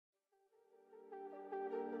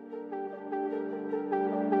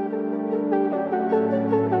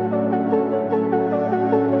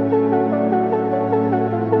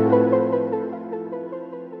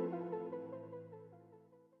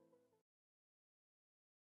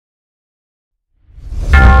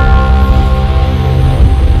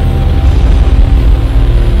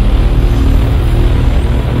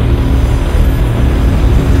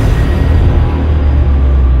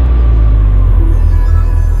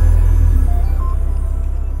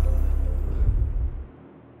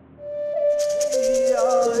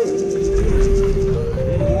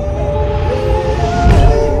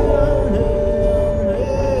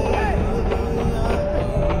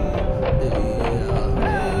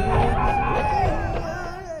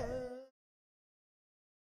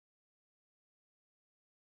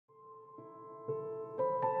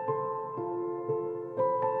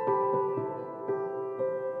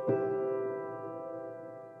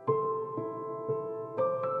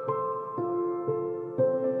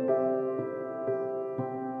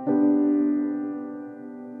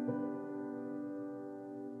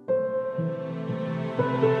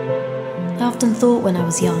often thought when I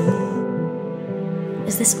was young,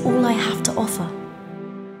 is this all I have to offer?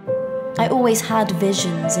 I always had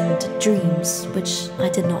visions and dreams which I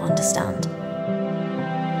did not understand.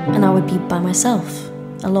 And I would be by myself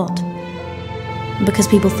a lot. Because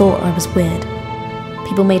people thought I was weird.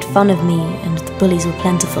 People made fun of me and the bullies were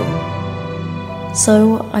plentiful.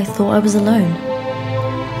 So I thought I was alone.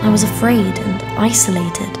 I was afraid and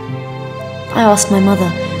isolated. I asked my mother,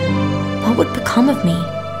 what would become of me?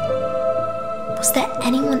 Was there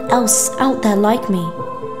anyone else out there like me?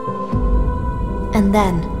 And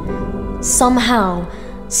then, somehow,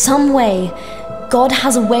 some way, God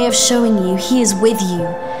has a way of showing you He is with you.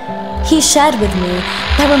 He shared with me,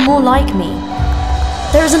 there are more like me.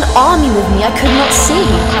 There is an army with me I could not see.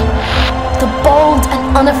 The bold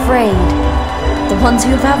and unafraid. The ones who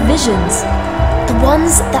have had visions. The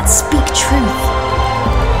ones that speak truth.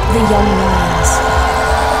 The young lions.